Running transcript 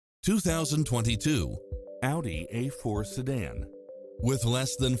2022 Audi A4 Sedan. With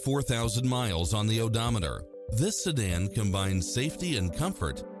less than 4,000 miles on the odometer, this sedan combines safety and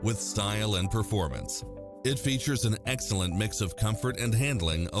comfort with style and performance. It features an excellent mix of comfort and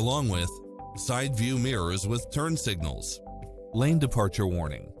handling, along with side view mirrors with turn signals, lane departure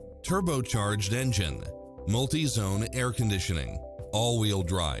warning, turbocharged engine, multi-zone air conditioning, all-wheel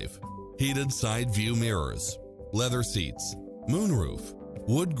drive, heated side view mirrors, leather seats, moonroof,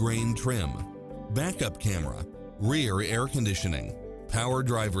 wood grain trim, backup camera, rear air conditioning, power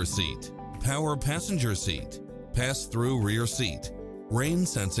driver seat, power passenger seat, pass-through rear seat, rain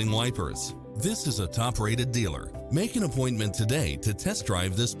sensing wipers. This is a top-rated dealer. Make an appointment today to test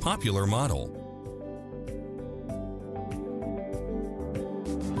drive this popular model.